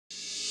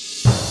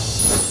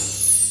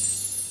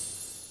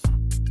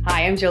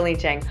Hi, I'm Jolene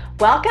Jang.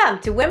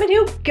 Welcome to Women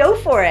Who Go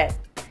For It.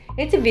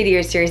 It's a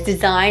video series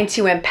designed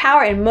to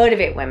empower and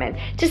motivate women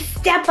to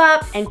step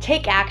up and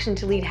take action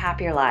to lead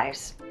happier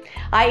lives.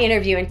 I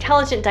interview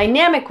intelligent,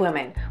 dynamic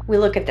women. We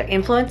look at their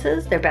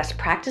influences, their best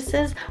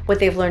practices, what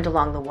they've learned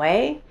along the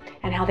way,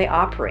 and how they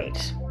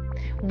operate.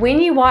 When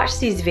you watch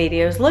these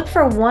videos, look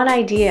for one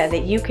idea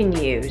that you can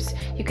use.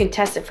 You can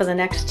test it for the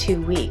next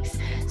 2 weeks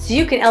so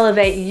you can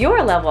elevate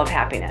your level of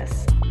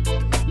happiness.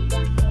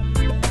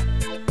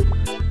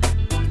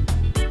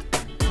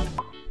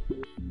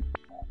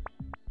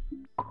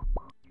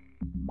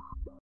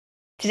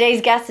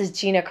 Today's guest is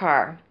Gina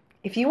Carr.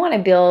 If you want to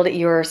build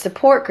your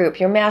support group,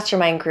 your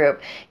mastermind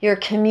group, your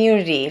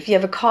community, if you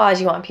have a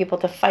cause you want people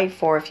to fight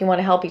for, if you want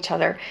to help each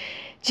other,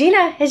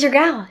 Gina is your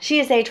gal. She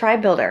is a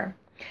tribe builder.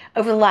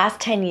 Over the last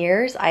 10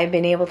 years, I've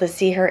been able to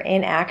see her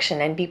in action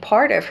and be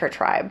part of her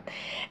tribe.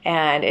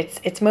 And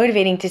it's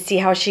motivating to see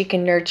how she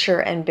can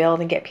nurture and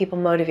build and get people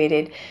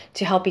motivated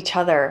to help each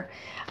other.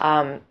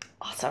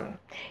 Awesome.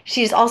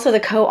 She's also the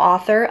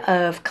co-author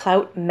of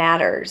Klout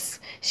Matters.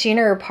 She and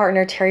her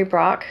partner, Terry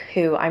Brock,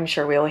 who I'm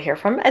sure we will hear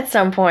from at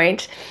some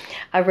point,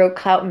 wrote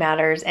Klout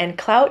Matters. And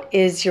Klout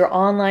is your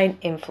online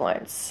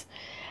influence.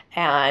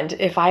 And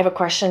if I have a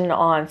question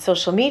on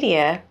social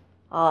media,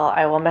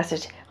 I will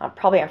message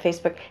probably on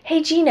Facebook,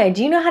 hey Gina,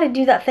 do you know how to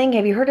do that thing?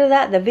 Have you heard of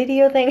that? The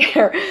video thing?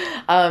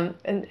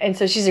 and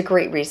so she's a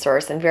great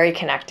resource and very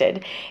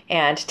connected.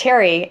 And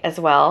Terry as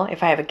well,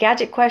 if I have a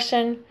gadget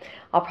question,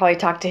 I'll probably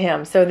talk to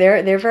him. So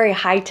they're very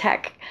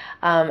high-tech,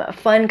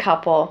 fun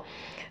couple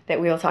that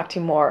we will talk to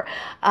more.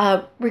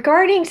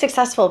 Regarding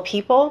successful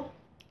people,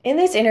 in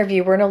this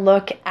interview, we're going to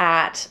look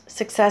at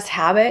success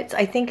habits.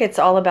 I think it's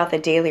all about the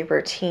daily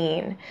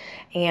routine.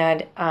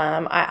 And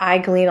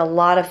I glean a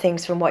lot of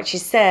things from what she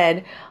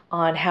said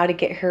on how to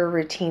get her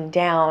routine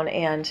down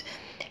and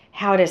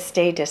how to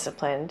stay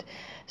disciplined.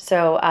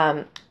 So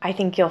I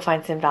think you'll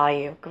find some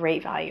value,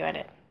 great value in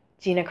it.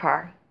 Gina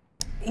Carr.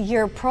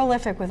 You're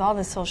prolific with all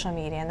this social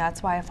media, and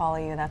that's why I follow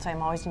you. That's why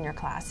I'm always in your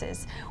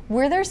classes.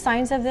 Were there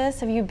signs of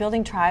this, of you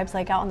building tribes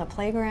like out on the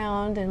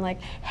playground and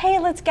like, hey,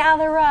 let's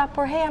gather up,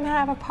 or hey, I'm gonna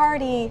have a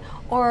party,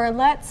 or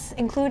let's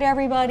include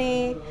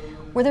everybody?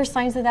 Were there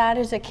signs of that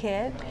as a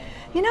kid?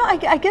 You know,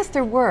 I guess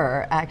there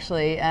were,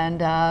 actually.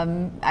 And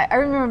I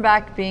remember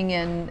back being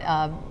in,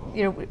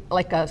 you know,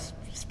 like a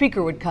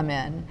speaker would come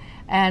in.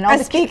 And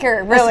a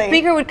speaker, really? A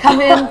speaker would come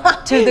in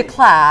to the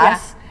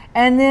class. Yeah.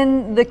 And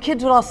then the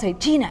kids would all say,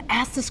 Gina,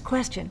 ask this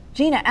question.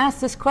 Gina, ask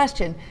this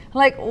question. I'm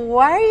like,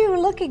 why are you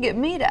looking at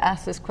me to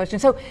ask this question?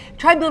 So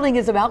tribe building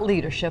is about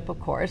leadership,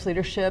 of course,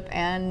 leadership.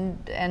 And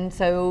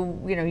so,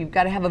 you know, you've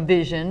got to have a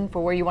vision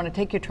for where you want to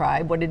take your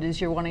tribe, what it is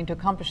you're wanting to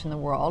accomplish in the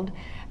world.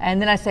 And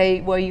then I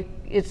say, well,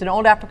 it's an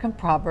old African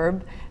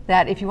proverb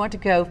that if you want to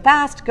go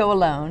fast, go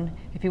alone.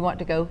 If you want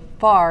to go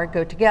far,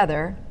 go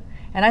together.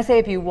 And I say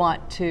if you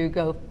want to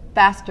go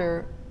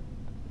faster,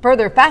 build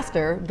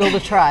a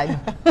tribe.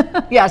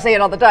 Yeah, I say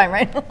it all the time,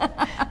 right?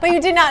 But you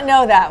did not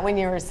know that when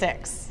you were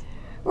 6.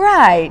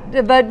 Right,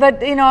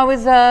 but you know, I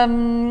was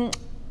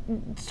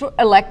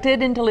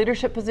elected into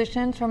leadership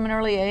positions from an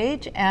early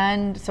age,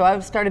 and so I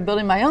started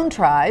building my own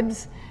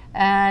tribes.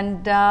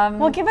 And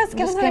well, give us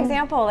an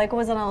example. Like,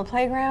 was it on the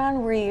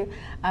playground? Were you?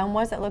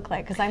 What does it look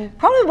like? Because I'm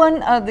probably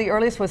one of the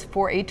earliest was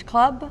 4-H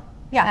club.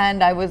 Yeah.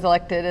 And I was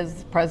elected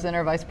as president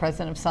or vice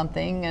president of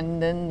something, and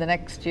then the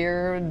next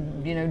year,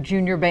 you know,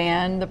 junior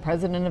band, the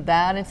president of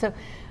that. And so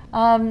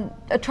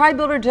a tribe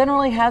builder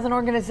generally has an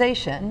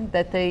organization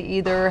that they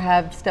either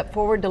have stepped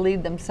forward to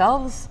lead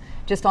themselves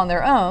just on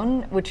their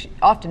own, which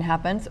often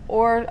happens,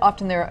 or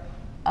often they're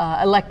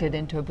elected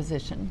into a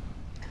position.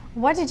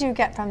 What did you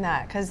get from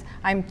that? Because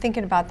I'm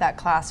thinking about that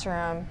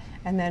classroom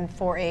and then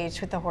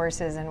 4-H with the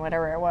horses and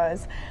whatever it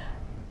was.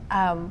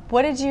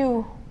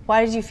 Why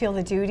did you feel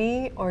the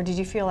duty, or did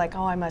you feel like,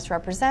 oh, I must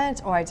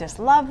represent, or I just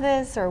love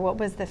this, or what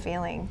was the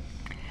feeling?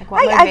 Like,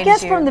 what I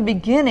guess from the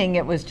beginning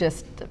it was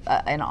just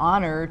an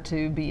honor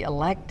to be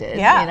elected.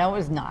 Yeah. You know, it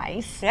was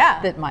nice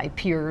that my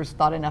peers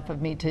thought enough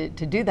of me to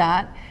do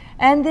that.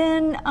 And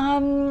then,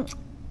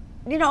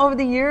 you know, over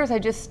the years, it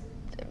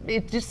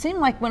just seemed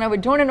like when I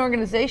would join an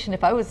organization,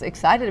 if I was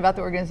excited about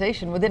the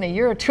organization, within a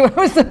year or two, I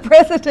was the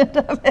president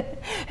of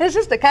it. It's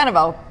just a kind of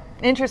a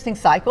interesting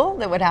cycle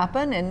that would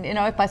happen, and you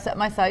know, if I set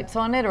my sights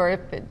on it, or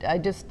if I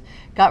just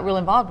got real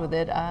involved with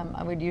it,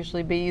 I would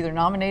usually be either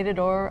nominated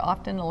or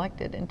often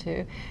elected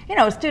into, you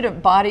know,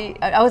 student body.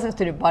 I wasn't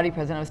student body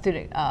president.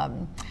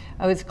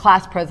 I was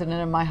class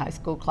president of my high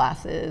school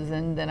classes,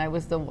 and then I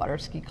was the water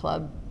ski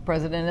club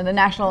president and the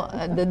national,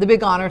 the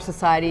Big Honor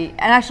Society,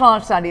 National Honor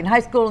Society in high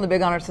school, and the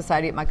Big Honor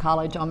Society at my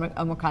college,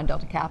 Omicron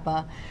Delta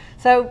Kappa.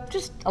 So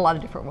just a lot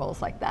of different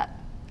roles like that.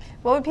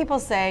 What would people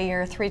say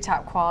your 3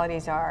 top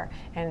qualities are,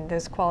 and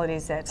those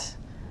qualities that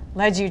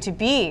led you to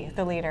be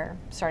the leader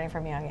starting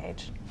from a young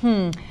age?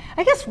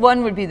 I guess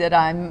one would be that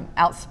I'm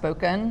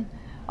outspoken.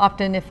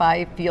 Often if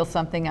I feel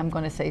something, I'm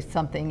going to say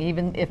something,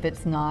 even if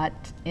it's not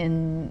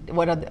in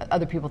what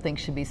other people think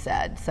should be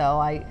said. So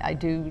I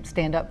do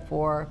stand up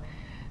for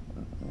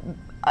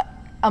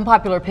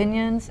unpopular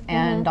opinions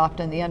and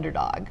often the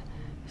underdog.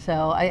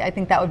 So I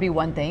think that would be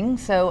one thing.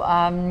 So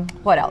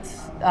what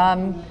else?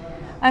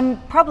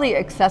 I'm probably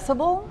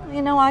accessible.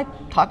 You know, I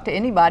talk to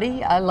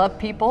anybody. I love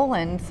people,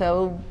 and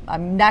so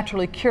I'm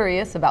naturally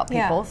curious about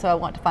people. So I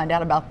want to find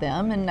out about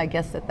them, and I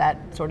guess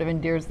that sort of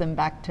endears them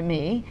back to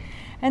me.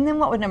 And then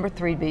what would number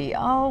 3 be?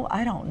 Oh,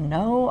 I don't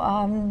know.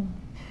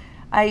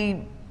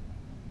 I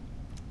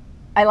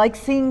like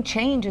seeing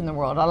change in the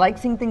world. I like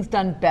seeing things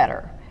done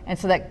better. And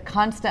so that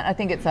constant, I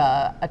think it's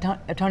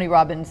a Tony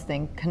Robbins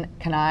thing,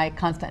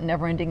 constant and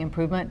never-ending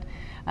improvement.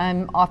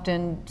 I'm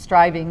often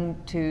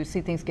striving to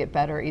see things get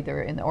better,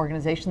 either in the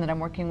organization that I'm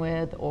working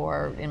with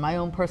or in my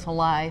own personal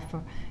life,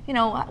 or, you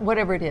know,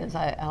 whatever it is.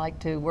 I like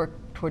to work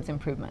towards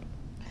improvement.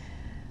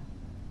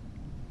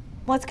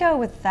 Let's go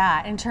with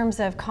that in terms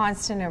of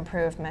constant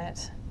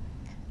improvement.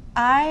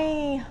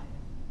 I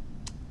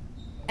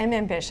am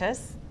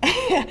ambitious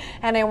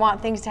and I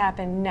want things to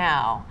happen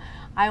now.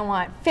 I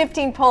want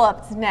 15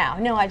 pull-ups now.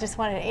 No, I just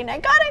wanted 8 and I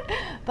got it.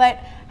 But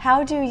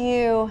how do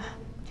you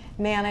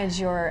manage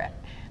your,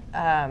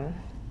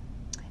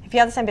 if you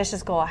have this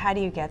ambitious goal, how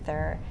do you get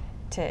there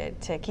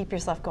to keep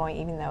yourself going,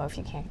 even though if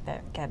you can't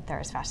get there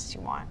as fast as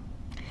you want?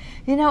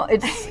 You know,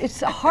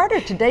 it's harder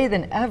today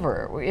than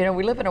ever. You know,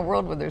 we live in a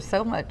world where there's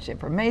so much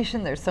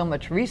information, there's so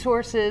much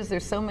resources,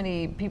 there's so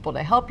many people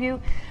to help you,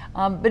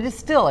 but it's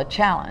still a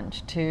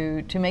challenge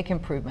to make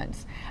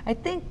improvements. I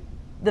think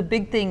the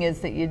big thing is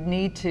that you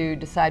need to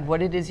decide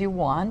what it is you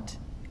want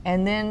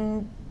and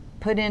then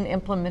put in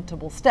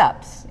implementable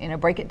steps, you know,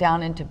 break it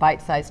down into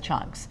bite-sized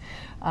chunks.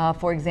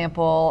 For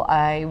example,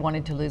 I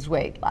wanted to lose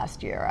weight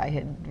last year. I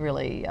had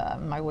really,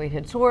 my weight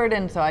had soared,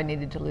 and so I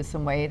needed to lose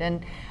some weight.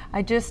 And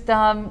I just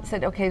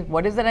said, okay,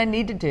 what is it I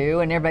need to do?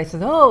 And everybody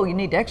says, oh, you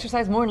need to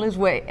exercise more and lose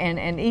weight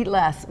and eat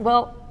less.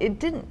 Well,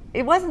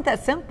 it wasn't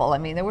that simple. I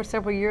mean, there were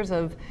several years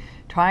of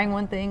trying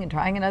one thing and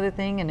trying another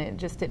thing, and it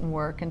just didn't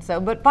work. And so,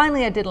 but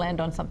finally I did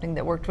land on something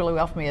that worked really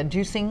well for me, a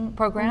juicing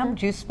program,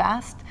 Juice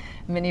Fast.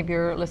 Many of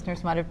your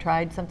listeners might have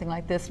tried something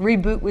like this.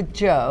 Reboot with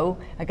Joe,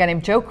 a guy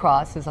named Joe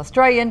Cross, who's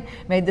Australian,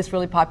 made this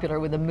really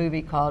popular with a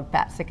movie called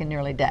Fat, Sick and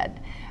Nearly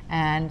Dead.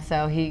 And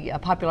so he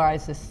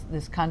popularized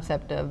this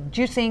concept of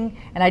juicing,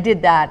 and I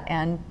did that.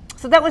 And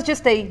so that was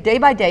just a day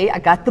by day. I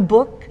got the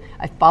book,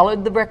 I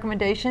followed the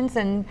recommendations,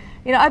 and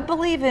you know, I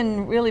believe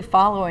in really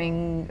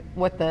following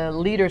what the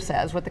leader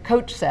says, what the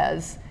coach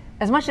says,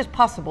 as much as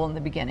possible in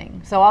the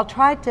beginning. So I'll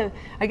try to,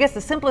 I guess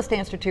the simplest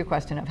answer to your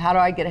question of how do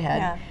I get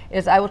ahead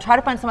is I will try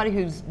to find somebody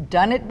who's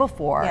done it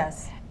before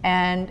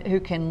and who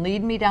can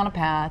lead me down a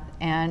path.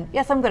 And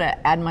yes, I'm going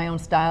to add my own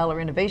style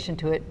or innovation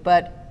to it,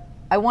 but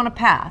I want a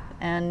path,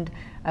 and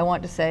I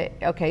want to say,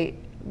 okay,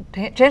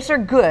 chances are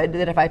good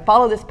that if I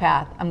follow this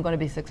path, I'm going to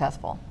be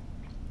successful.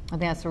 I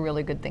think that's a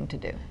really good thing to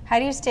do. How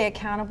do you stay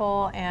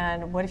accountable,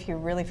 and what if you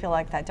really feel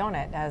like that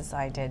donut, as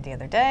I did the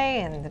other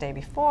day and the day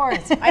before,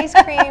 and some ice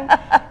cream?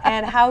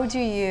 And how do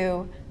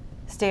you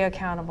stay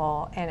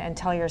accountable and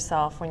tell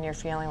yourself when you're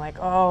feeling like,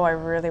 oh, I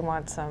really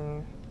want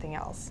something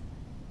else?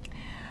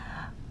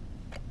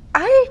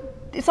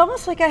 It's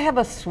almost like I have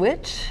a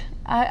switch.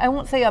 I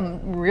won't say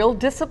I'm real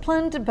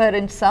disciplined, but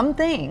in some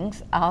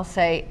things, I'll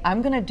say,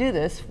 I'm going to do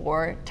this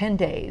for 10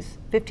 days,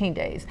 15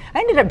 days. I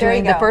ended up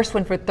doing the first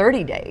one for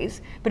 30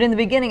 days, but in the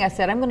beginning I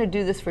said, I'm going to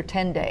do this for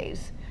 10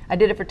 days. I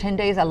did it for 10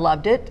 days, I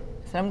loved it.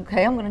 So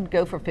okay, I'm going to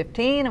go for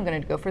 15, I'm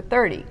going to go for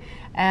 30.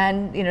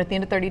 And you know, at the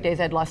end of 30 days,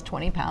 I'd lost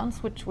 20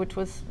 pounds, which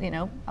was, you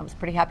know, I was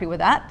pretty happy with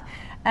that.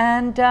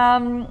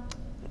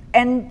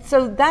 And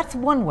so that's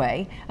one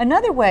way.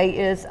 Another way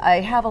is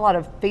I have a lot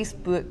of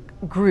Facebook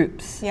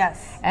groups.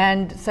 Yes.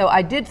 And so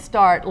I did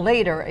start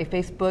later a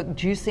Facebook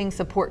juicing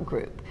support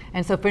group.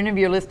 And so for any of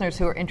your listeners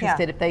who are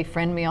interested, if they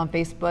friend me on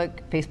Facebook,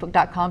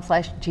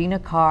 facebook.com/Gina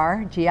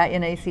Carr,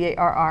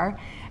 Ginacarr,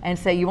 and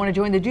say you want to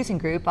join the juicing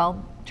group,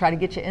 I'll try to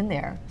get you in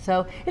there.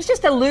 So it's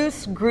just a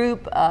loose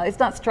group. It's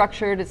not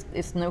structured.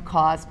 It's no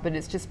cost, but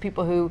it's just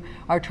people who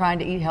are trying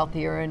to eat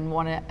healthier and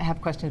want to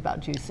have questions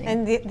about juicing.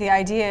 And the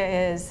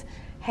idea is,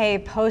 hey,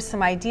 post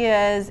some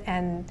ideas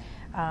and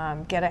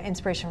get an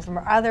inspiration from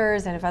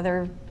others, and if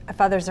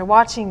others are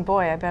watching,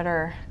 boy, I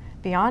better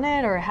be on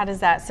it. Or how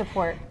does that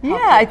support help you?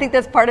 I think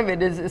that's part of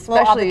it, is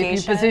especially if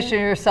you position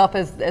yourself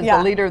as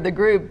the leader of the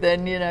group,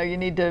 then you know you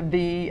need to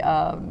be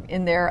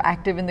in there,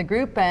 active in the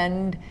group.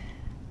 And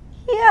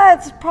yeah,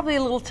 it's probably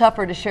a little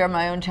tougher to share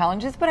my own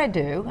challenges, but I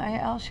do.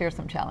 I'll share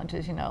some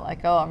challenges, you know,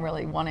 like, oh, I'm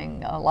really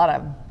wanting a lot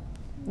of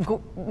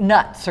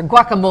nuts or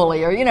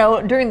guacamole, or you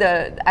know, during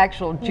the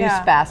actual juice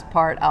fast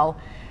part,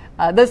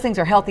 those things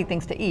are healthy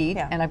things to eat,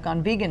 and I've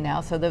gone vegan now,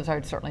 so those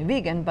are certainly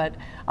vegan, but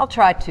I'll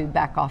try to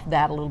back off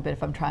that a little bit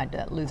if I'm trying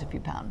to lose a few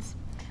pounds.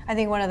 I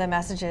think one of the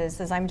messages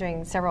is I'm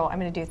going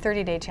to do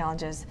 30-day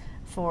challenges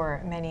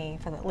for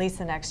at least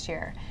the next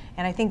year.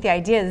 And I think the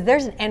idea is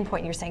there's an end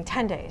point. You're saying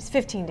 10 days,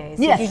 15 days.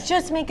 Yes. If you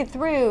just make it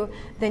through,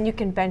 then you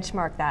can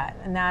benchmark that,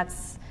 and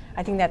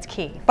I think that's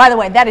key. By the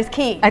way, that is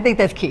key. I think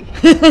that's key.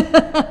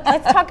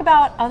 Let's talk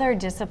about other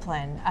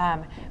discipline.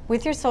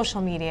 With your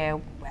social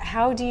media,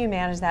 how do you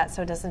manage that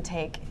so it doesn't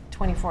take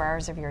 24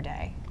 hours of your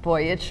day.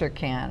 Boy, it sure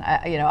can.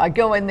 I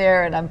go in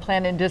there and I'm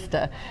planning just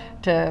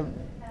to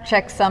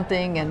check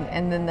something,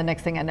 and then the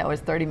next thing I know is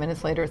 30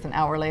 minutes later, it's an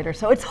hour later.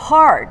 So it's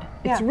hard.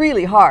 It's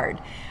really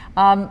hard.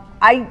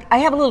 I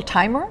have a little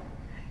timer.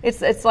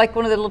 It's like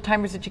one of the little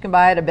timers that you can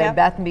buy at a Bed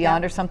Bath &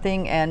 Beyond or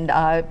something, and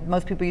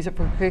most people use it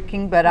for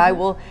cooking, but I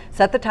will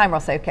set the timer. I'll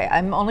say, okay,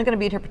 I'm only going to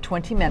be here for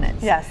 20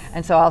 minutes. Yes.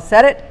 And so I'll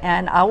set it,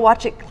 and I'll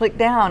watch it click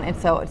down, and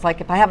so it's like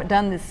if I haven't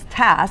done this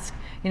task,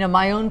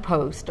 my own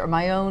post or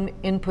my own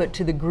input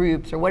to the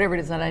groups or whatever it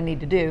is that I need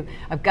to do,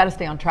 I've got to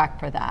stay on track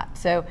for that.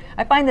 So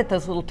I find that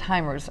those little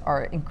timers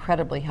are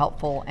incredibly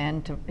helpful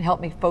and to help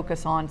me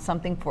focus on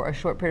something for a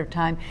short period of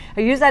time.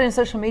 I use that in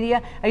social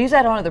media. I use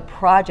that on other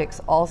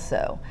projects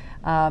also.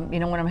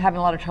 When I'm having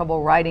a lot of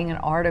trouble writing an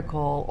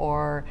article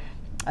or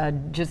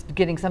just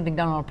getting something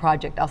done on a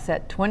project, I'll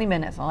set 20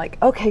 minutes. I'm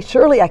like, okay,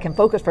 surely I can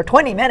focus for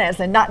 20 minutes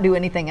and not do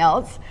anything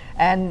else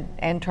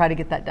and try to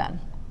get that done.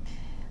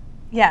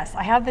 Yes,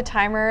 I have the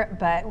timer,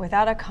 but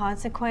without a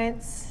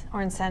consequence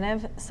or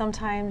incentive,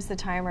 sometimes the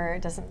timer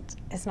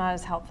it's not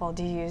as helpful.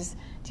 Do you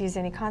use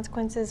any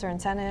consequences or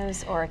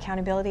incentives or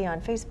accountability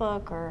on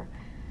Facebook or?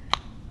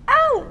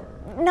 Oh,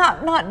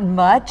 not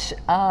much.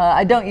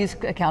 I don't use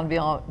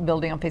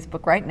accountability on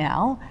Facebook right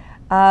now.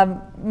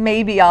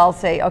 Maybe I'll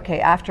say,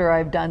 okay, after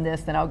I've done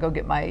this, then I'll go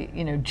get my,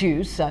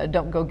 juice.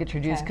 Don't go get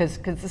your juice because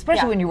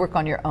especially when you work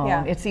on your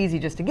own, it's easy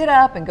just to get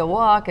up and go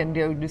walk and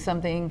go do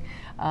something.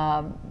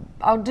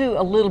 I'll do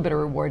a little bit of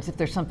rewards if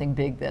there's something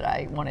big that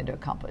I wanted to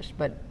accomplish,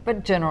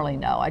 but generally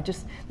no.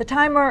 The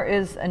timer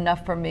is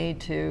enough for me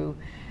to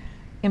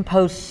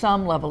impose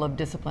some level of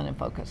discipline and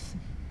focus.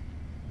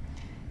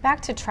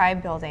 Back to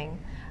tribe building.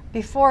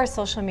 Before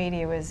social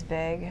media was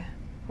big,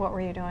 what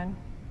were you doing?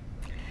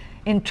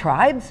 In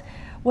tribes?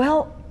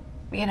 Well,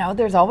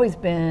 there's always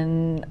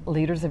been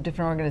leaders of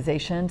different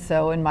organizations.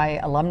 So in my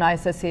alumni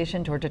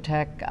association, Georgia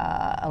Tech,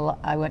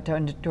 I went to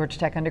Georgia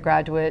Tech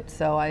undergraduate,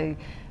 so I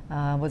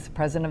was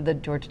president of the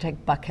Georgia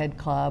Tech Buckhead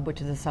Club, which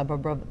is a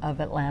suburb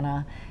of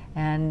Atlanta.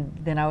 And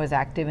then I was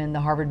active in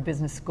the Harvard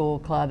Business School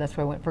Club. That's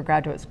where I went for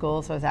graduate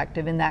school, so I was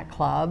active in that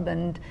club.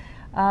 And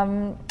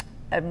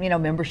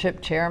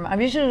membership chairman. I'm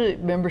usually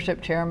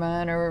membership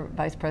chairman or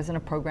vice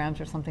president of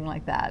programs or something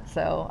like that.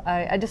 So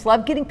I just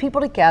love getting people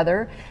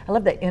together. I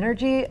love the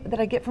energy that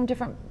I get from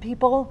different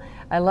people.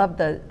 I love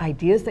the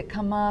ideas that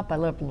come up. I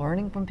love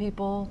learning from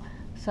people.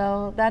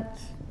 So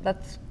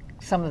that's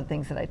some of the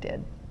things that I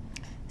did.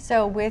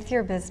 So with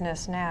your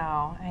business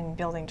now and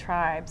building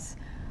tribes,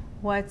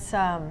 what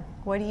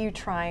are you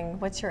trying?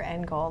 What's your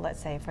end goal,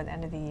 let's say, for the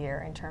end of the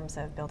year in terms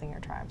of building your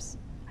tribes?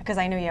 Because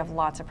I know you have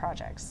lots of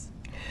projects.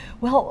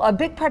 Well, a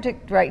big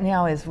project right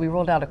now is we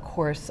rolled out a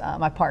course,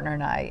 my partner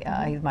and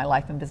I, he's my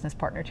life and business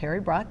partner,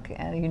 Terry Bruck,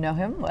 and you know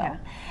him well. Yeah.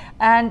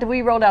 And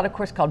we rolled out a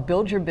course called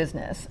Build Your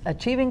Business,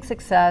 Achieve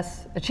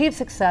Success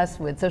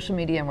with Social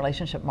Media and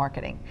Relationship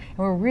Marketing. And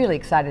we're really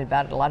excited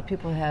about it. A lot of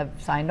people have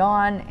signed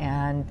on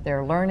and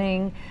they're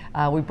learning.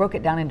 We broke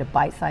it down into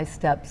bite-sized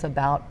steps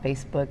about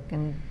Facebook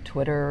and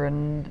Twitter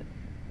and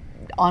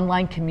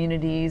online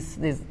communities,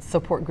 these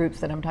support groups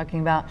that I'm talking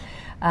about.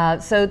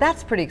 So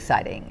that's pretty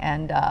exciting,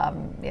 and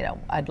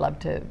I'd love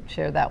to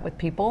share that with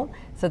people.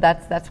 So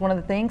that's one of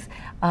the things.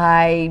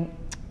 I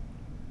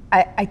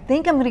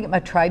think I'm going to get my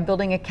Tribe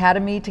Building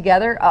Academy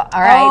together. All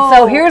right,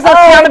 so here's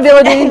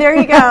accountability. There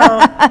you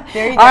go.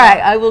 There you go. All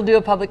right, I will do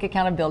a public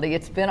accountability.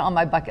 It's been on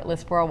my bucket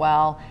list for a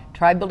while.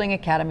 Tribe Building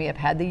Academy, I've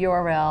had the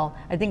URL.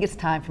 I think it's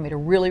time for me to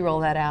really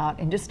roll that out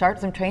and just start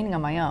some training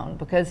on my own,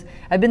 because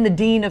I've been the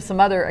dean of some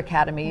other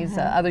academies,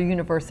 other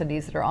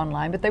universities that are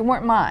online, but they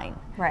weren't mine.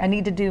 Right. I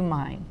need to do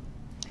mine.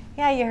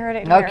 Yeah, you heard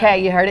it here.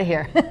 Okay, you heard it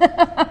here.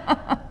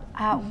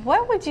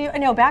 What would you,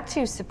 back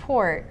to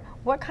support,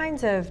 what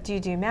kinds of, do you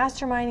do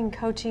masterminding,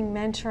 coaching,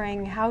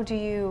 mentoring? How do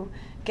you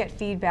get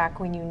feedback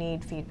when you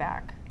need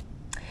feedback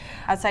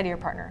outside of your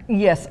partner?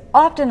 Yes,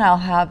 often I'll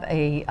have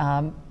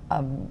an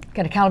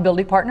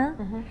accountability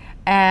partner,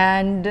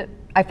 and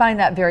I find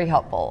that very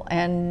helpful.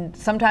 And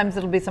sometimes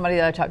it'll be somebody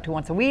that I talk to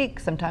once a week,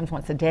 sometimes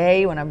once a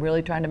day when I'm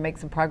really trying to make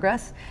some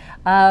progress.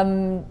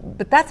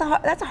 But that's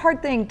a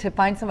hard thing, to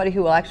find somebody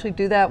who will actually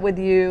do that with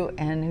you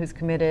and who's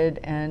committed,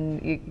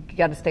 and you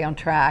got to stay on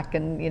track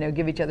and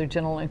give each other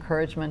gentle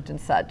encouragement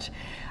and such.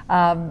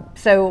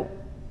 So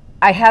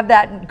I have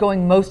that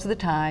going most of the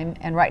time,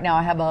 and right now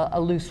I have a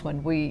loose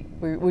one.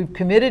 We've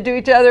committed to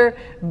each other,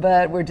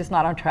 but we're just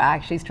not on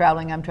track. She's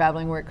traveling, I'm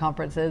traveling, we're at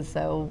conferences,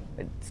 so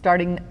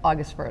starting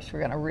August 1st, we're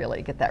going to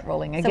really get that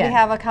rolling again. So we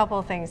have a couple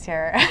of things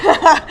here.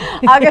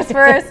 August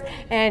 1st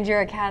and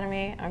your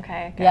academy,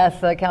 okay. Good.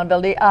 Yes,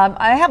 accountability.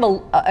 I have,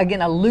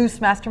 a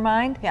loose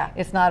mastermind. Yeah.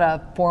 It's not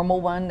a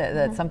formal one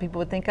that some people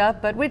would think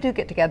of, but we do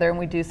get together and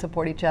we do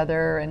support each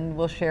other, and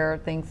we'll share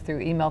things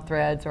through email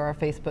threads or our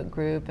Facebook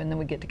group, and then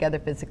we get together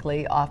physically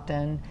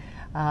often.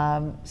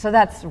 So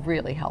that's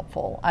really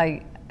helpful.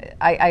 I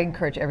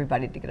encourage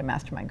everybody to get a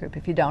mastermind group.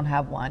 If you don't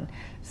have one,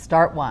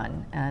 start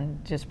one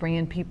and just bring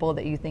in people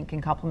that you think can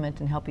complement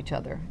and help each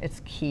other.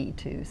 It's key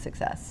to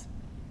success.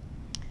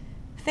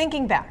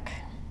 Thinking back,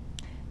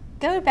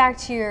 Go back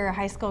to your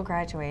high school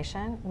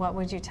graduation. What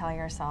would you tell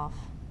yourself?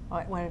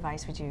 What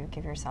advice would you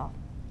give yourself?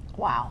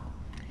 Wow.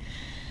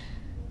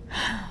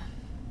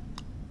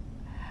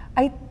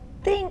 I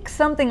think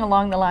something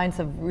along the lines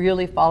of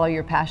really follow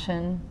your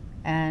passion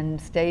and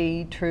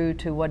stay true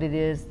to what it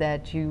is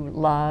that you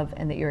love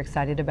and that you're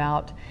excited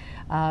about.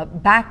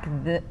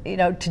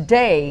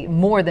 Today,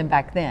 more than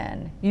back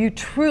then, you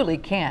truly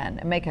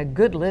can make a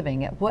good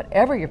living at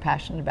whatever you're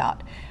passionate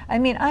about. I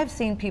mean, I've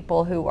seen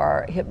people who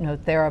are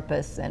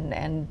hypnotherapists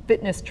and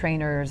fitness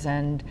trainers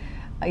and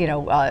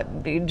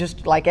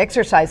just like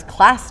exercise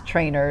class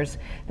trainers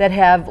that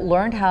have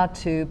learned how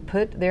to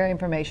put their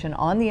information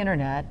on the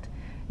internet.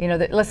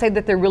 Let's say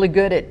that they're really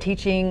good at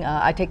teaching.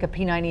 I take a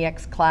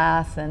P90X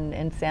class and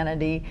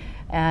Insanity,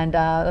 and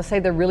let's say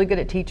they're really good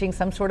at teaching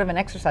some sort of an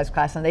exercise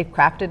class, and they've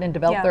crafted and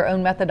developed their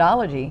own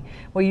methodology.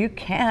 Well, you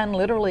can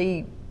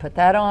literally put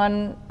that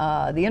on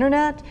the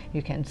internet.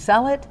 You can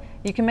sell it.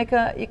 You can make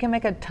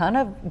a ton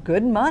of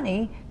good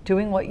money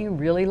doing what you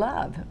really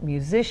love.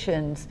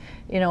 Musicians,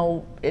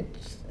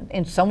 it's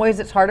in some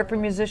ways it's harder for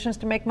musicians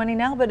to make money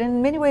now, but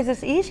in many ways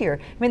it's easier.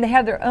 I mean, they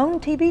have their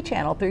own TV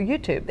channel through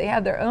YouTube. They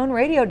have their own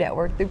radio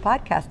network through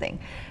podcasting.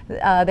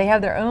 They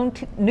have their own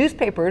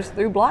newspapers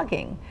through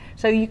blogging.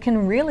 So you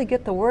can really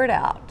get the word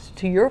out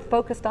to your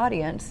focused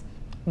audience,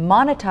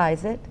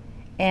 monetize it,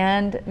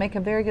 and make a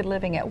very good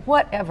living at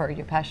whatever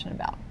you're passionate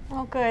about.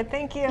 Oh, good.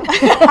 Thank you.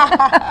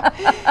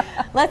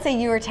 Let's say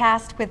you were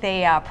tasked with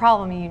a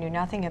problem you knew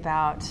nothing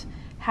about.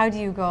 How do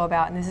you go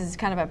about, and this is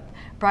kind of a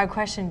broad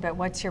question, but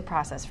what's your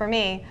process? For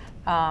me,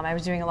 I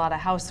was doing a lot of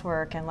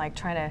housework and like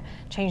trying to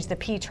change the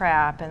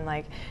P-trap and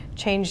like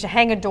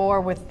hang a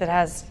door that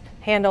has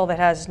handle that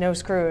has no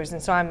screws.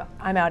 And so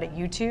I'm out at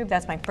YouTube.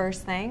 That's my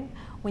first thing.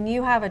 When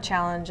you have a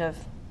challenge of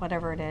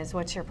whatever it is,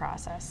 what's your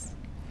process?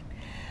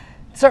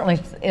 Certainly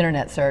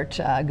internet search,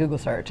 Google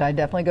search. I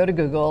definitely go to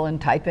Google and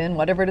type in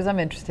whatever it is I'm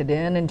interested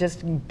in and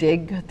just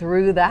dig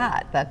through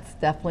that. That's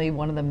definitely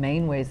one of the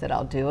main ways that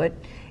I'll do it.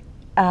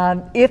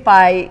 If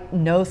I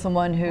know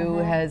someone who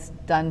has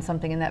done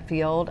something in that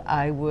field,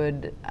 I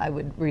would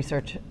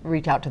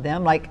reach out to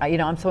them. Like,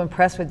 I'm so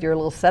impressed with your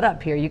little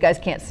setup here. You guys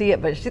can't see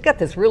it, but she's got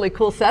this really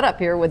cool setup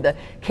here with the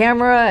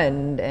camera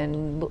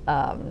and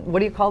what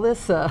do you call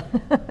this?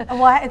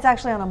 Well, it's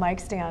actually on a mic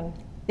stand.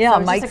 Yeah,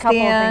 so a mic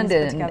stand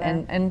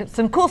and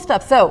some cool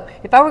stuff. So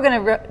if I were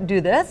going to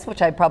do this,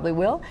 which I probably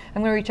will,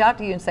 I'm going to reach out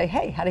to you and say,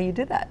 hey, how do you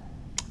do that?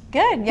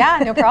 Good, yeah,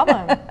 no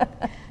problem.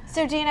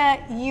 So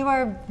Gina, you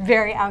are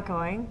very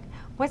outgoing.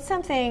 What's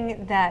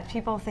something that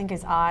people think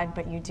is odd,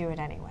 but you do it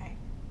anyway?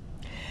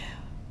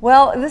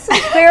 Well, this is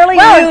fairly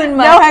new in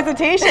my... No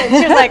hesitation.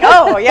 She was like,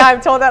 oh, yeah, I'm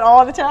told that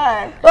all the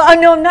time.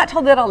 Well, no, I'm not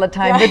told that all the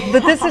time,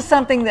 but this is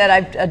something that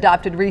I've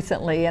adopted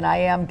recently, and I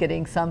am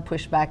getting some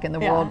pushback in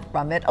the world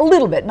from it. A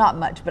little bit, not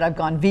much, but I've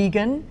gone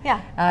vegan. Yeah.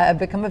 I've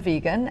become a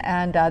vegan,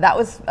 and that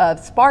was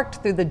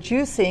sparked through the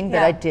juicing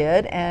that I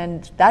did,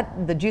 and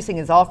the juicing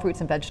is all fruits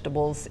and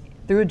vegetables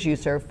through a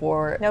juicer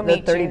for no the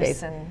meat 30 juice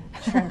days. And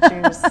shrimp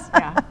juice,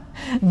 yeah.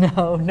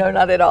 No,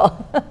 not at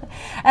all.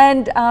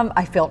 And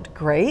I felt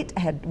great. I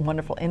had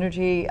wonderful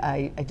energy.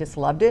 I just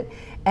loved it.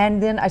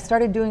 And then I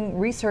started doing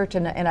research,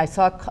 and I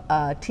saw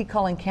T.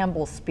 Colin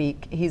Campbell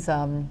speak. He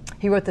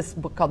wrote this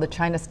book called The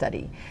China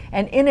Study.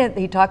 And in it,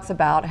 he talks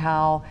about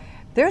how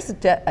there's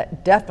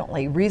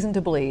definitely reason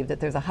to believe that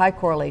there's a high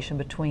correlation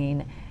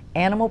between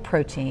animal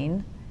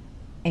protein,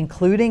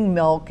 including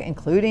milk,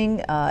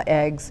 including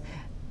eggs,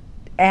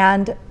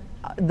 and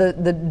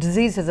the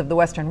diseases of the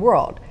Western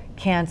world,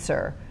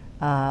 cancer,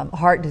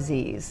 heart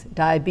disease,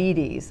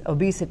 diabetes,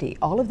 obesity,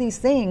 all of these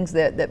things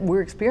that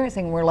we're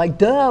experiencing. We're like,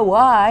 duh,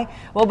 why?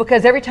 Well,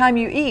 because every time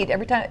you eat,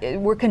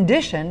 we're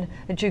conditioned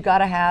that you've got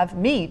to have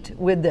meat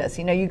with this.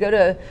 You go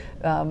to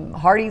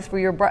Hardee's for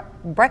your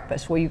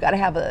breakfast. Well, you've got to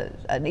have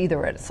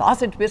either a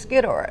sausage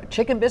biscuit or a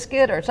chicken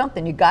biscuit or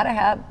something. You've got to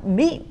have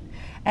meat.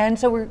 And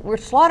so we're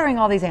slaughtering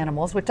all these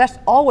animals, which that's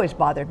always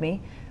bothered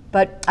me.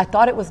 But I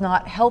thought it was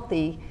not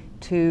healthy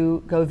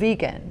to go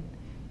vegan.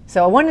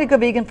 So I wanted to go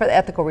vegan for the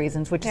ethical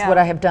reasons, which is what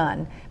I have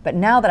done. But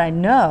now that I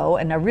know,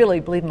 and I really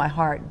believe in my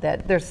heart,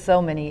 that there's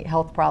so many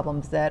health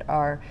problems that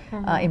are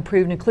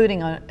improved,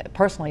 including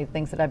personally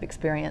things that I've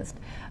experienced,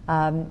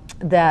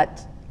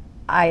 that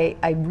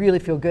I really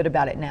feel good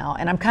about it now.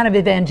 And I'm kind of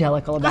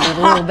evangelical about it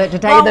a little bit, to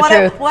tell you the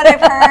truth. What I've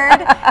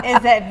heard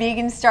is that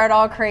vegans start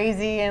all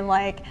crazy and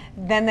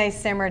then they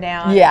simmer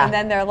down. Yeah. And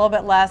then they're a little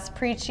bit less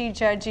preachy,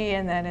 judgy,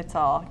 and then it's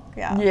all,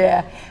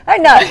 Yeah. I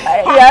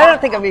don't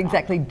think I'm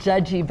exactly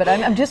judgy, but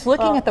I'm just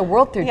looking at the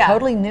world through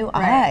totally new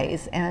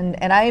eyes. And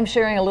I am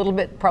sharing a little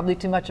bit, probably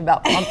too much on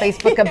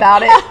Facebook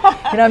about it.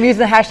 I'm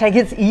using the hashtag,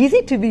 it's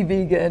easy to be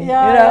vegan,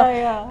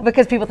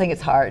 because people think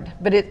it's hard,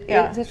 but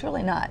it's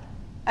really not.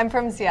 I'm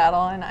from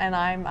Seattle, and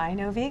I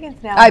know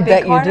vegans now. I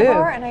bet you do.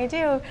 And I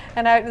do.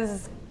 And this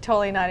is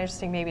totally not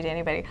interesting maybe to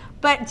anybody.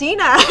 But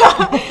Gina,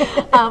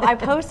 I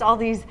post all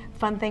these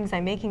fun things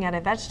I'm making out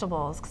of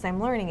vegetables because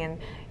I'm learning. And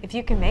if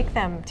you can make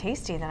them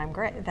tasty, then I'm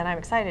great. Then I'm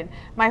excited.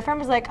 My friend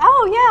was like,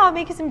 oh, yeah, I'll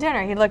make you some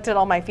dinner. He looked at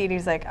all my feed.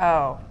 He's like,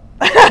 oh,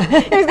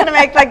 He was gonna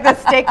make like this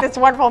steak, this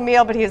wonderful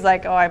meal, but he's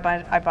like, oh, I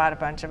bought a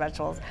bunch of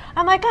vegetables.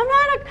 I'm like,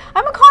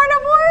 I'm a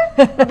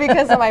carnivore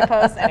because of my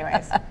posts.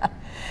 Anyways.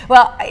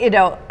 Well, you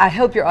know, I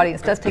hope your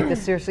audience does take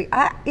this seriously.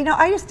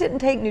 I just didn't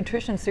take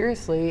nutrition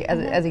seriously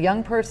as a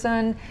young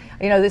person.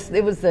 You know,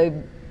 it was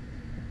the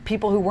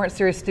people who weren't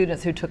serious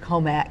students who took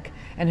home ec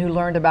and who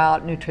learned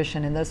about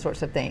nutrition and those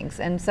sorts of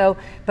things. And so,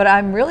 but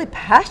I'm really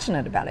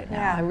passionate about it now.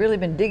 Yeah. I've really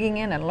been digging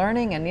in and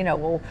learning, and you know,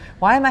 well,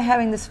 why am I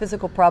having this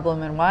physical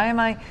problem, and why am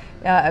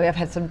I've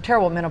had some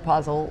terrible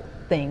menopausal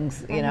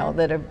things, you know,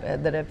 that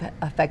have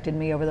affected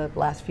me over the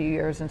last few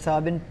years, and so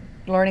I've been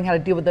learning how to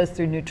deal with those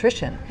through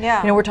nutrition.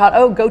 Yeah. You know, we're taught,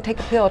 oh, go take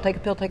a pill, take a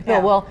pill, take a pill.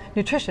 Yeah. Well,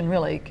 nutrition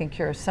really can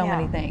cure so Yeah.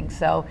 many things.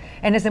 So,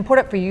 and it's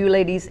important for you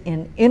ladies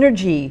in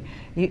energy.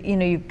 You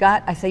know, you've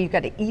got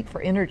to eat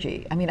for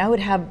energy. I mean,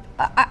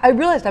 I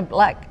realized I'm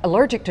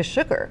allergic to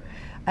sugar.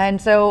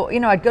 And so, you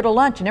know, I'd go to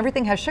lunch and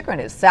everything has sugar in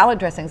it, salad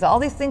dressings, all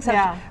these things.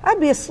 Yeah. I'd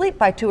be asleep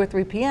by 2 or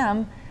 3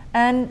 p.m.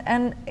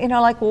 And you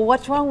know, like, well,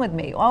 what's wrong with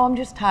me? Oh, I'm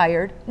just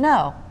tired.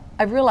 No.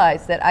 I've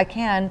realized that I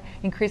can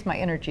increase my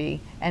energy,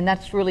 and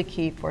that's really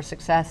key for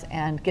success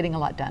and getting a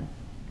lot done.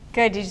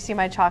 Good. Did you see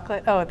my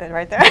chocolate? Oh,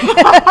 right there.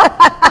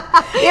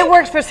 It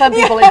works for some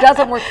people. It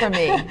doesn't work for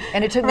me.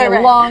 And it took me a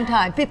Right. long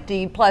time,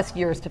 50 plus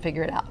years to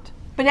figure it out.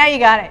 But now you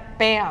got it.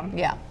 Bam.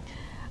 Yeah.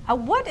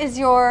 What is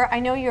I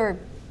know you're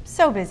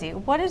so busy.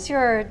 What is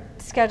your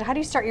schedule? How do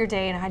you start your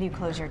day and how do you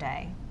close your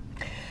day?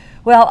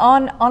 Well,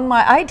 on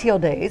my ideal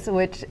days,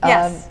 which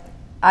Yes.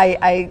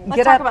 I Let's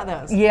get talk up. about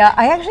those. Yeah,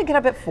 I actually get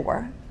up at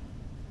 4,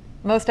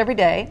 most every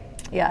day.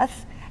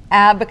 Yes,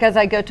 because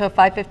I go to a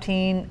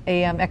 5:15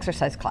 a.m.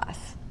 exercise class,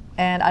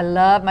 and I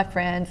love my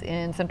friends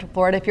in Central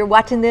Florida. If you're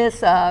watching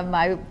this,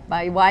 my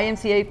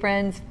YMCA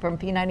friends from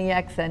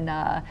P90X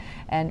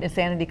and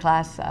Insanity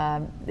class,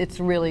 it's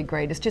really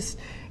great.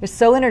 It's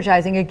so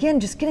energizing. Again,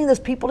 just getting those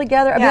people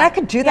together. I mean, I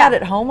could do that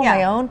at home on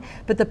my own,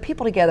 but the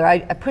people together, I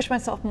push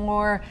myself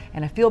more,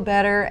 and I feel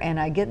better, and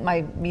I get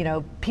my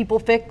people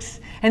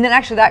fix. And then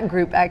actually, that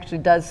group actually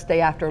does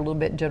stay after a little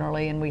bit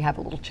generally, and we have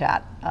a little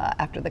chat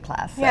after the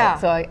class.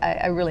 So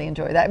I really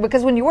enjoy that,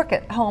 because when you work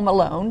at home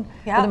alone,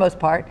 for the most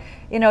part,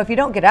 if you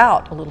don't get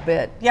out a little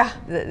bit,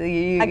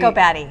 I go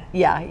batty.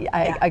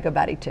 I go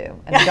batty too,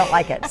 and I don't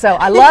like it. So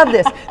I love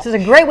this. So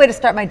it's a great way to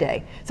start my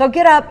day. So I'll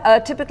get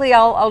up. Typically,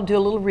 I'll do a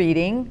little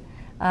reading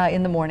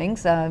in the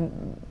mornings.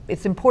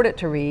 It's important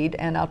to read,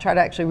 and I'll try to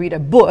actually read a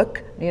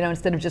book,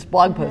 instead of just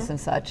blog posts and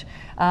such.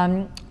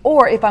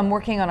 Or if I'm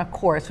working on a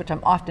course, which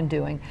I'm often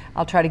doing,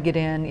 I'll try to get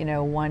in,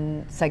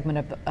 one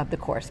segment of the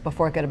course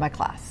before I go to my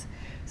class.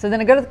 So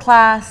then I go to the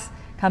class,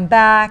 come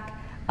back.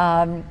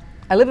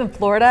 I live in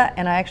Florida,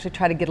 and I actually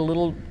try to get a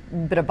little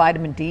bit of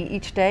vitamin D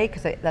each day,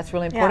 because that's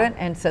really important.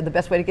 And so the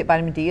best way to get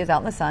vitamin D is out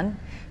in the sun.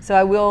 So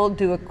I will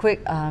do a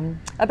quick,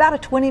 about a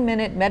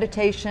 20-minute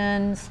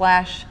meditation /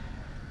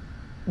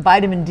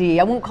 vitamin D.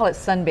 I won't call it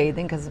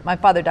sunbathing, because my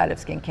father died of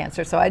skin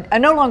cancer, so I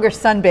no longer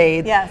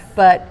sunbathe. Yes.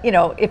 But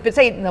if it's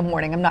 8 in the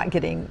morning, I'm not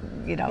getting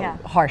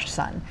harsh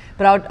sun.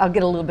 But I'll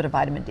get a little bit of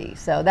vitamin D,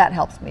 so that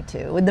helps me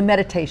too. With the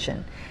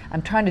meditation,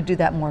 I'm trying to do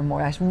that more and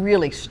more. I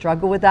really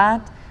struggle with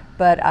that,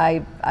 but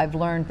I've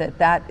learned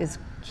that is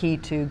key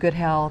to good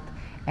health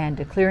and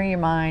to clearing your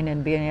mind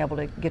and being able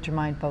to get your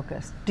mind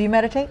focused. Do you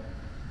meditate?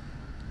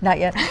 Not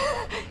yet.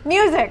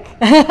 Music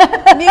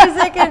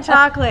and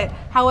chocolate.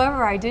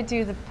 However, I did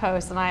do the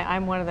post, and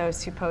I'm one of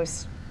those who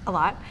posts a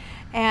lot,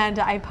 and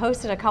I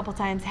posted a couple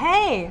times,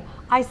 hey,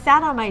 I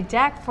sat on my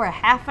deck for a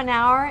half an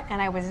hour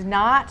and I was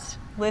not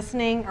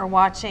listening or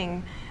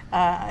watching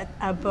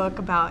a book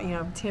about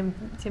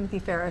Timothy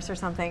Ferris or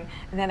something,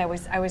 and then I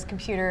was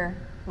computer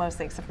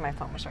mostly, except for my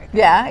phone was right there.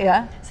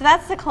 Yeah. So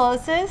that's the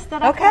closest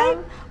that I've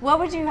come.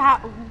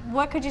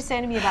 What could you say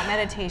to me about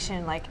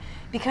meditation? Like,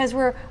 because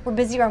we're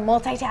busy, we're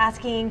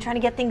multitasking, trying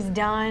to get things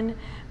done.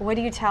 What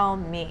do you tell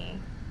me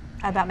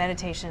about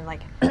meditation?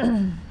 Like,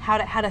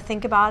 how to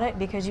think about it,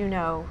 because you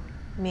know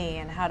me,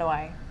 and how do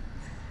I?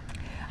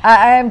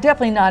 I am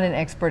definitely not an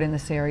expert in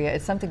this area.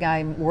 It's something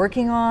I'm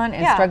working on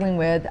and struggling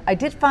with. I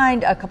did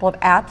find a couple of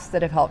apps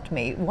that have helped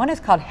me. One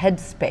is called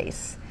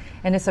Headspace,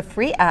 and it's a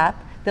free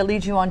app that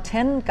leads you on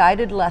 10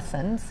 guided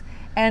lessons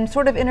and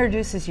sort of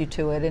introduces you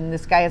to it. And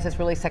this guy has this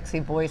really sexy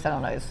voice. I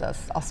don't know, he's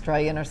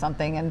Australian or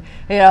something. And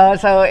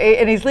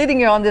and he's leading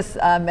you on this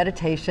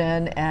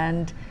meditation,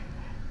 and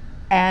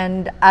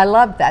I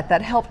love that.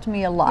 That helped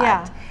me a lot.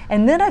 Yeah.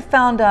 And then I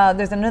found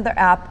there's another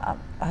app.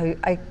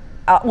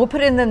 We'll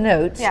put it in the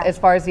notes as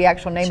far as the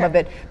actual name of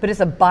it, but it's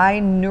a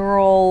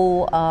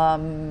binaural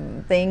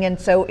thing, and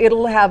so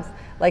it'll have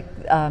like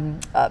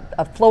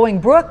a flowing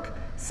brook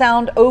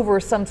sound over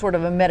some sort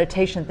of a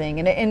meditation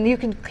thing, and you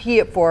can key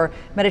it for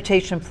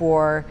meditation,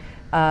 for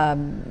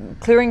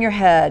clearing your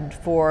head,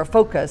 for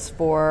focus,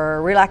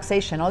 for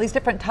relaxation, all these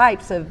different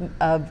types of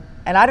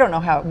and I don't know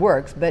how it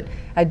works, but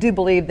I do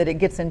believe that it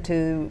gets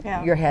into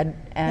your head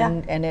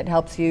and it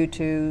helps you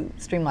to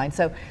streamline.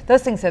 So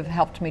those things have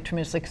helped me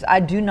tremendously, because I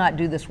do not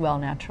do this well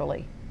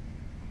naturally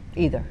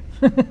either.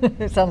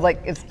 It sounds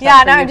like it's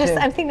tough for you too.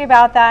 I'm thinking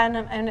about that,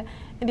 and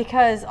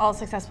because all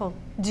successful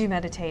do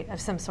meditate of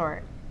some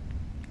sort,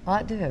 Well,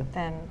 I do.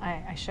 then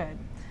I should.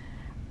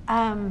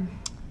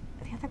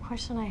 The other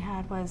question I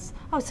had was,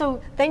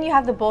 so then you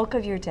have the bulk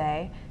of your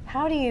day.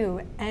 How do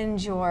you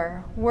end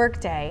your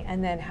work day,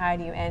 and then how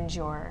do you end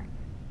your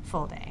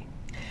full day?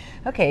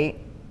 Okay,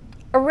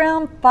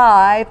 around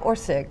 5 or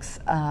 6,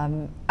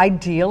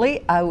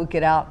 ideally I would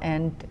get out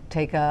and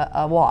take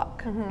a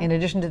walk. In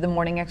addition to the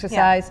morning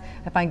exercise,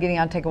 I find getting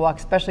out and take a walk,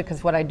 especially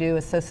because what I do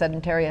is so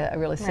sedentary, I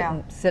really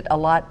sit a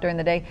lot during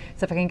the day.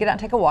 So if I can get out and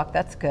take a walk,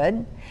 that's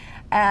good.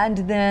 And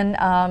then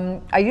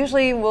I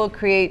usually will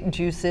create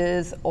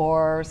juices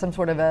or some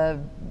sort of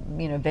a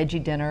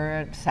veggie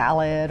dinner,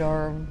 salad,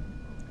 or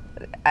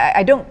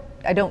I don't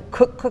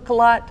cook a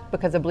lot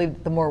because I believe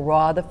that the more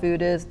raw the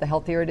food is, the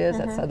healthier it is.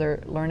 That's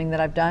other learning that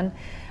I've done.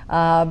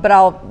 But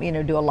I'll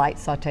do a light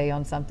saute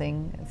on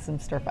something, some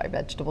stir-fried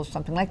vegetables,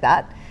 something like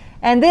that.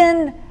 And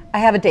then I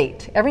have a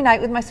date every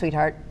night with my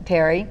sweetheart,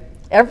 Terry.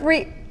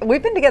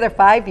 We've been together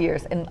 5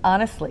 years, and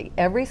honestly,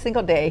 every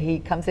single day he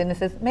comes in and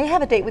says, "May I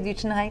have a date with you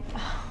tonight?"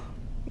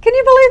 Can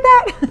you believe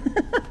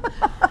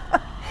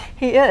that?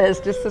 He is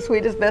just the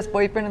sweetest, best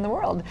boyfriend in the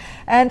world.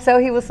 And so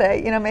he will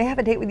say, "May I have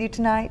a date with you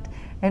tonight?"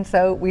 And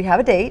so we have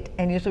a date,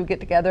 and usually we get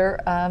together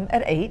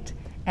at 8,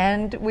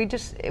 and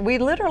we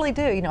literally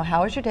do,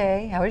 how was your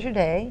day? How was your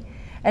day?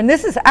 And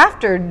this is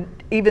after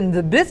even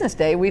the business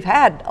day. We've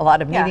had a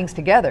lot of meetings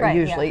together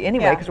usually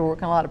anyway, because we're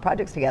working on a lot of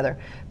projects together.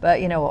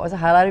 But what was the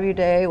highlight of your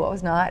day? What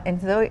was not?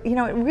 And so it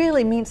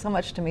really means so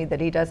much to me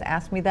that he does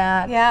ask me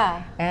that.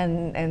 Yeah.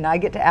 And I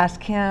get to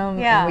ask him,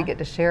 and we get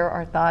to share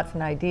our thoughts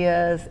and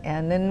ideas.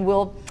 And then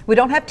we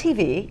don't have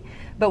TV,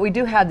 but we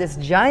do have this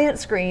giant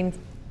screen,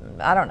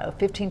 I don't know,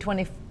 15,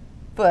 20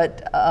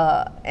 foot,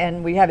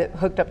 and we have it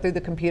hooked up through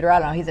the computer. I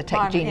don't know, he's a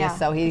tech genius,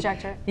 so he...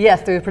 Projector.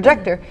 Yes, through the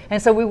projector.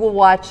 And so we will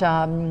watch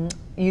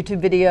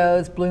YouTube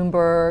videos,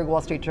 Bloomberg,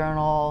 Wall Street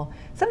Journal,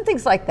 some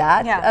things like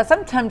that. Yeah.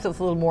 Sometimes it's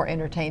a little more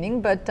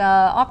entertaining, but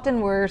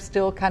often we're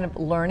still kind of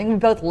learning. We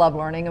both love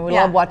learning, and we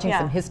love watching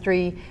some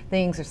history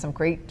things. There's some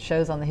great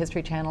shows on the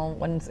History Channel.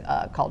 One's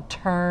called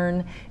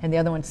Turn, and the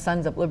other one's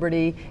Sons of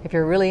Liberty. If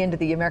you're really into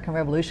the American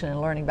Revolution and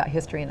learning about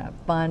history in a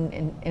fun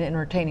and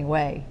entertaining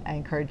way, I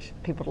encourage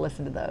people to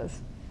listen to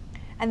those.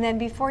 And then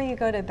before you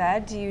go to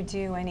bed, do you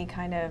do any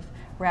kind of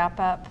wrap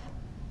up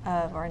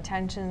or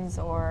intentions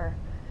or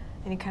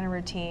any kind of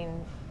routine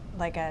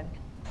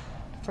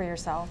for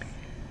yourself?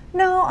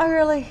 No, I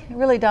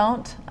really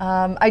don't.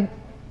 I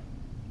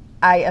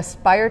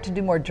aspire to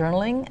do more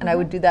journaling, and I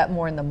would do that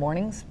more in the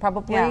mornings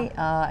probably.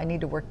 I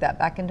need to work that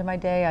back into my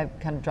day. I've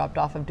kind of dropped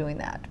off of doing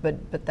that,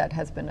 but that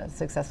has been a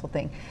successful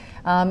thing.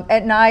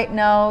 At night,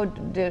 no,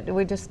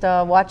 we just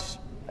watch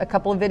a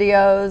couple of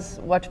videos,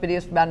 watch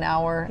videos for about an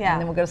hour,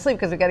 and then we'll go to sleep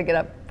because we've got to get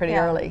up pretty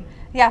early.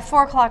 Yeah,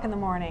 4 o'clock in the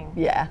morning.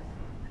 Yeah.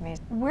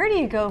 Where do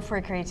you go for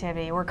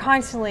creativity? We're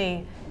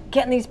constantly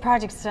getting these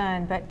projects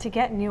done, but to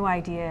get new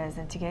ideas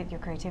and to get your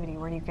creativity,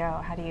 where do you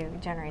go? How do you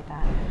generate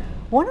that?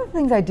 One of the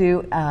things I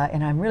do,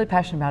 and I'm really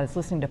passionate about, is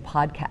listening to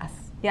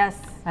podcasts. Yes.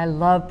 I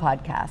love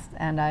podcasts,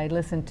 and I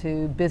listen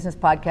to business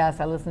podcasts,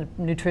 I listen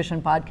to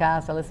nutrition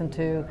podcasts, I listen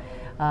to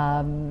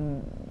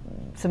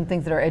some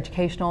things that are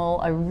educational.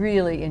 I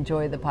really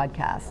enjoy the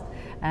podcast.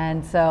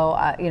 And so,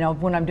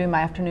 when I'm doing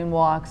my afternoon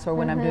walks or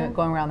when I'm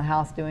going around the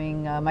house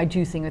doing my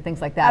juicing or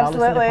things like that, I'll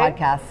listen to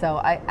podcasts. So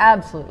I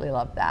absolutely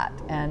love that.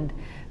 And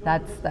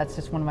that's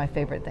just one of my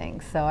favorite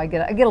things. So I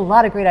get a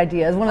lot of great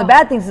ideas. One of the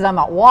bad things is I'm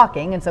out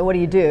walking, and so what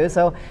do?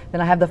 So then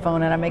I have the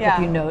phone and I make a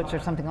few notes or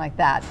something like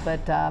that.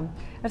 But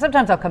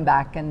sometimes I'll come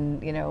back and,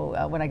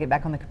 when I get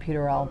back on the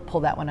computer, I'll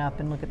pull that one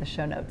up and look at the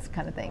show notes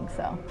kind of thing.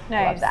 So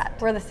I love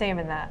that. We're the same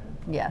in that.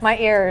 Yes. My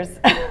ears.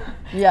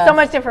 Yes. So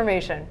much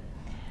information.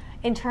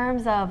 In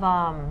terms of,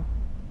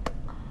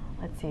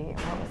 let's see,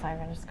 what was I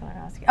just going to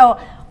ask you? Oh,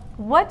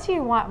 what do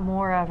you want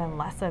more of and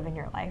less of in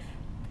your life?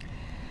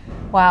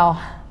 Wow.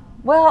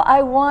 Well,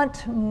 I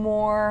want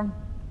more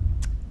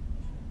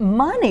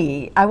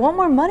money. I want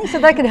more money so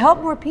that I can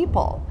help more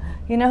people.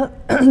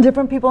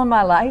 Different people in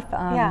my life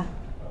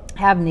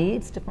have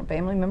needs. Different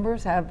family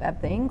members have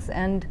things,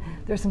 and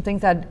there's some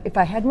things that if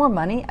I had more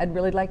money, I'd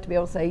really like to be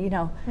able to say,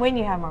 When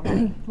you have more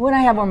money. When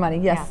I have more money,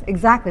 yes,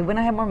 exactly. When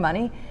I have more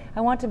money, I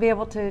want to be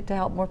able to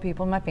help more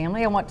people in my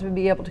family. I want to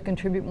be able to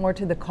contribute more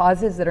to the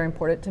causes that are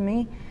important to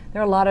me.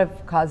 There are a lot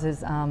of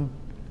causes,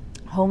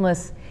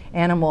 homeless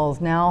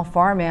animals, now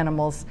farm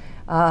animals,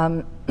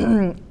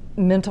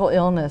 mental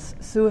illness,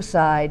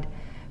 suicide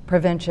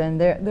prevention.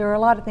 There are a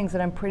lot of things that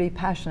I'm pretty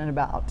passionate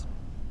about.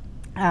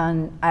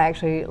 And I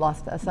actually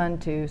lost a son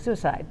to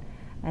suicide.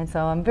 And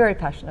so I'm very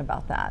passionate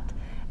about that.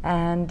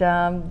 And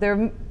there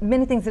are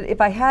many things that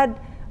if I had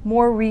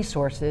more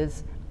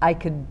resources, I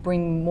could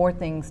bring more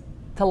things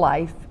to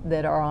life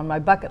that are on my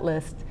bucket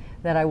list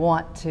that I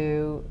want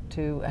to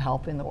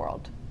help in the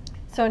world.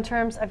 So in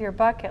terms of your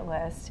bucket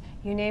list,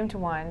 you named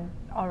one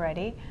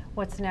already.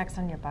 What's next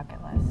on your bucket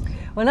list?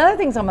 Well, another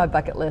thing's on my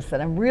bucket list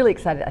that I'm really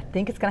excited, I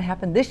think it's going to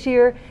happen this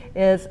year,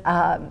 is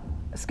to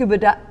scuba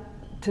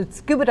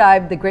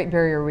dive the Great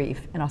Barrier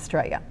Reef in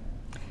Australia.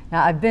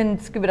 Now, I've been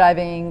scuba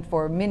diving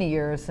for many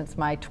years, since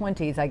my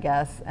 20s, I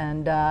guess,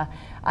 and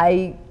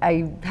I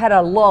had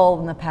a lull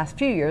in the past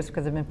few years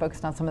because I've been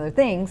focused on some other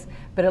things,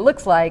 but it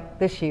looks like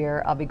this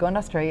year I'll be going to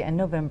Australia in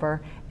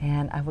November,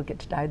 and I will get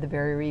to dive the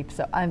Barrier Reef,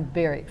 so I'm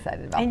very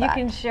excited about that. And you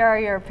can share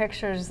your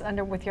pictures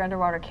with your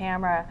underwater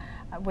camera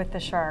with the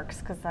sharks,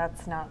 because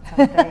that's not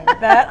something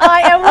that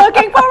I am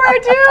looking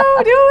forward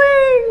to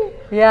doing.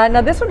 Yeah,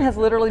 now this one has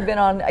literally been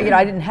on, you know,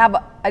 I didn't have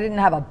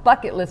a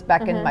bucket list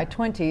back in my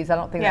 20s. I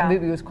don't think that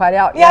movie was quite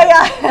out yet.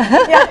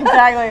 Yeah,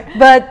 exactly.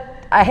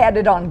 But I had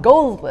it on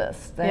goals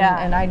list,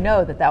 and I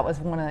know that was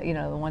one of, you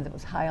know, the ones that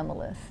was high on the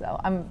list. So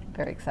I'm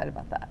very excited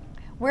about that.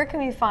 Where can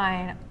we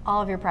find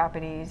all of your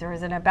properties, or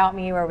is it about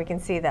me where we can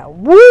see that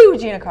woo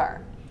Gina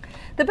Carr?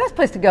 The best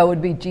place to go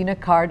would be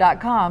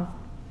ginacarr.com.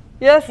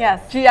 Yes.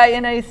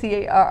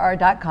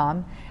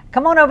 GINACARR.com.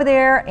 Come on over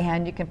there,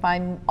 and you can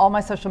find all my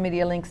social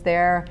media links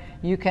there.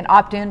 You can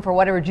opt in for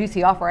whatever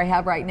juicy offer I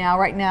have right now.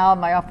 Right now,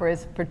 my offer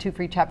is for 2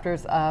 free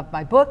chapters of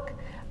my book.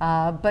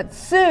 But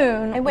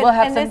soon we'll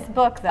have this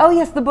book, though. Oh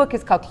yes, the book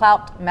is called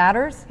Klout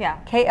Matters. Yeah.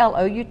 Klout.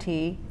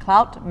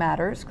 Klout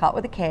Matters. Klout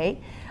with a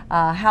K.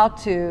 How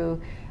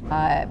to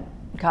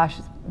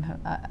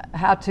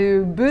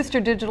boost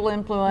your digital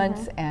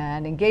influence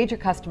and engage your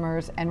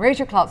customers and raise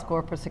your Klout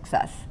score for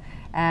success.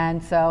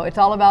 And so it's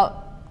all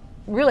about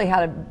really how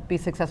to be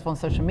successful in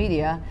social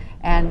media,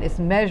 and it's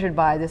measured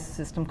by this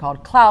system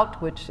called Klout,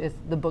 which is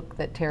the book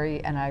that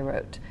Terry and I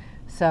wrote.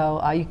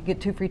 So you can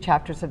get 2 free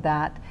chapters of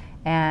that,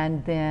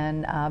 and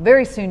then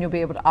very soon you'll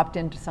be able to opt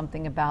into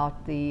something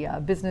about the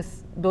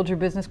Build Your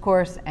Business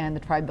course and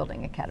the Tribe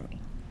Building Academy.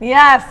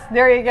 Yes,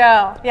 there you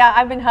go. Yeah,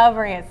 I've been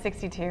hovering at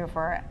 62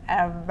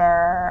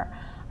 forever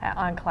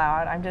on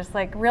Klout. I'm just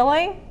like,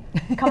 really?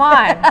 Come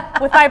on.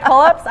 With my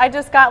pull-ups, I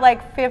just got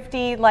like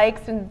 50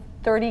 likes and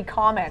 30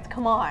 comments.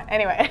 Come on.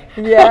 Anyway.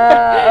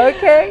 Yeah,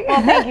 okay.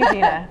 Well, thank you,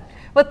 Gina.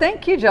 Well,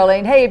 thank you,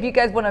 Jolene. Hey, if you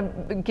guys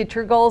want to get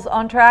your goals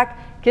on track,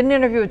 get an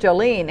interview with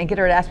Jolene and get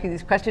her to ask you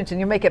these questions, and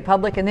you'll make it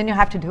public, and then you'll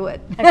have to do it.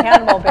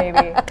 Accountable,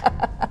 baby.